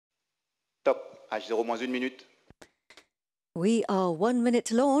Top, H0-1 minute. We are 1 minute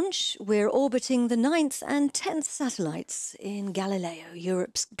to launch. We're orbiting the 9th and 10th satellites in Galileo,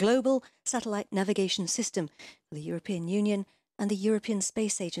 Europe's global satellite navigation system for the European Union and the European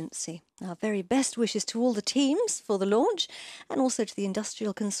Space Agency. Our very best wishes to all the teams for the launch and also to the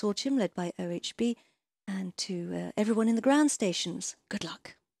industrial consortium led by OHB and to everyone in the ground stations. Good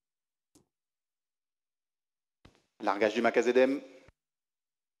luck. Largage du Macazedem.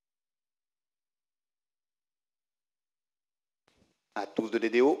 À tous de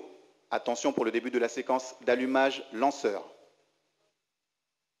DDO, attention pour le début de la séquence d'allumage lanceur.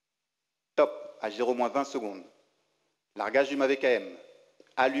 Top, à 0-20 secondes. Largage du MAVKM.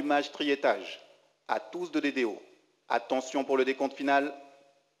 Allumage triétage. À tous de DDO. Attention pour le décompte final.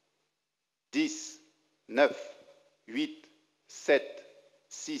 10, 9, 8, 7,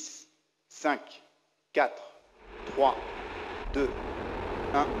 6, 5, 4, 3, 2,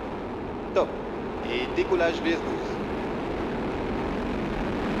 1. Top. Et décollage VS12.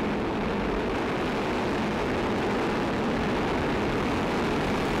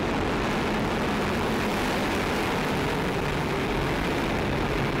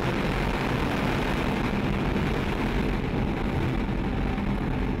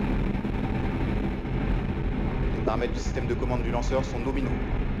 Les paramètres du système de commande du lanceur sont nominaux.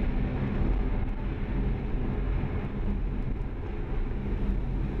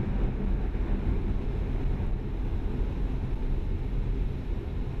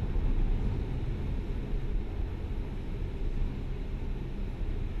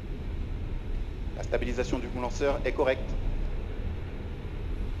 La stabilisation du lanceur est correcte.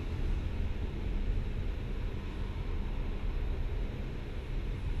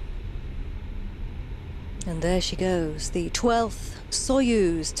 And there she goes, the 12th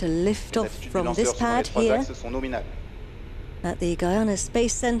Soyuz to lift off from this pad here at the Guiana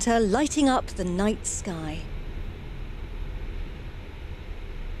Space Center, lighting up the night sky.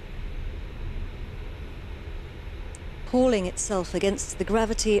 Pulling itself against the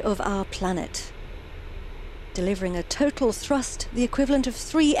gravity of our planet, delivering a total thrust the equivalent of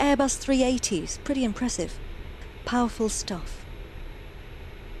 3 Airbus 380s. Pretty impressive. Powerful stuff.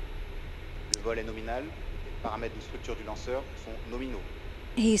 Le vol est nominal. Les paramètres de structure du lanceur sont nominaux.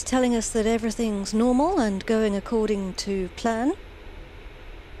 He's telling us that everything's normal and going according to plan.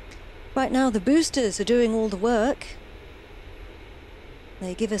 Right now the boosters are doing all the work.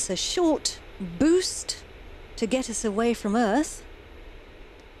 They give us a short boost to get us away from Earth.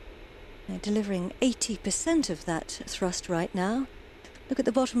 They're delivering 80% of that thrust right now. Look at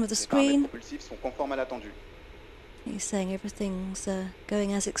the bottom of the screen. He's saying everything's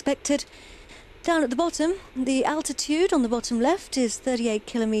going as expected. Down at the bottom, the altitude on the bottom left is 38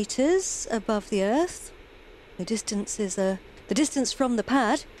 kilometers above the Earth. The distance is the distance from the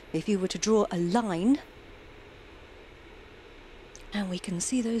pad, if you were to draw a line. And we can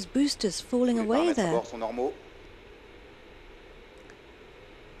see those boosters falling away there.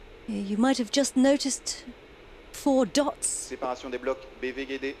 You might have just noticed 4 dots.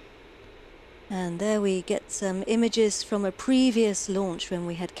 And there we get some images from a previous launch when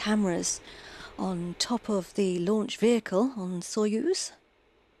we had cameras on top of the launch vehicle on Soyuz.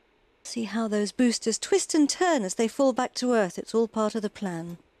 See how those boosters twist and turn as they fall back to Earth. It's all part of the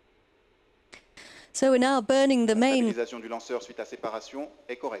plan. So we're now burning the main... he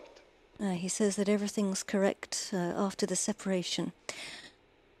says that everything's correct after the separation.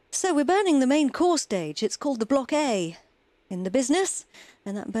 So we're burning the main core stage. It's called the Block A in the business,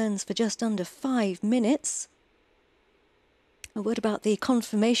 and that burns for just under 5 minutes. A word about the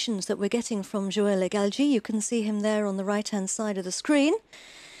confirmations that we're getting from Joël Egalji. You can see him there on the right-hand side of the screen.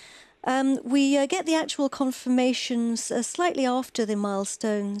 We get the actual confirmations slightly after the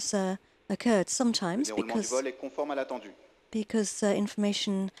milestones occurred, sometimes because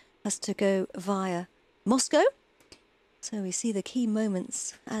information has to go via Moscow. So we see the key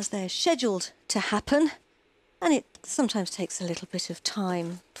moments as they're scheduled to happen, and it sometimes takes a little bit of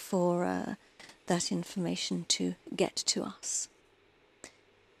time for that information to get to us.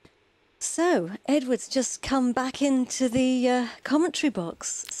 So, Edward's just come back into the commentary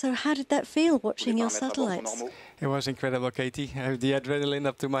box. So how did that feel, watching your satellites? It was incredible, Katie. The adrenaline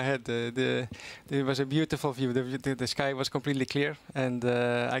up to my head. It was a beautiful view. The sky was completely clear, and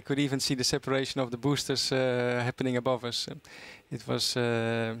I could even see the separation of the boosters happening above us. It was,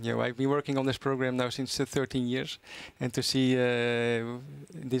 I've been working on this program now since 13 years, and to see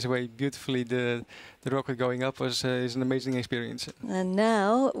this way beautifully the rocket going up is an amazing experience. And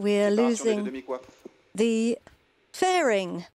now we're losing the fairing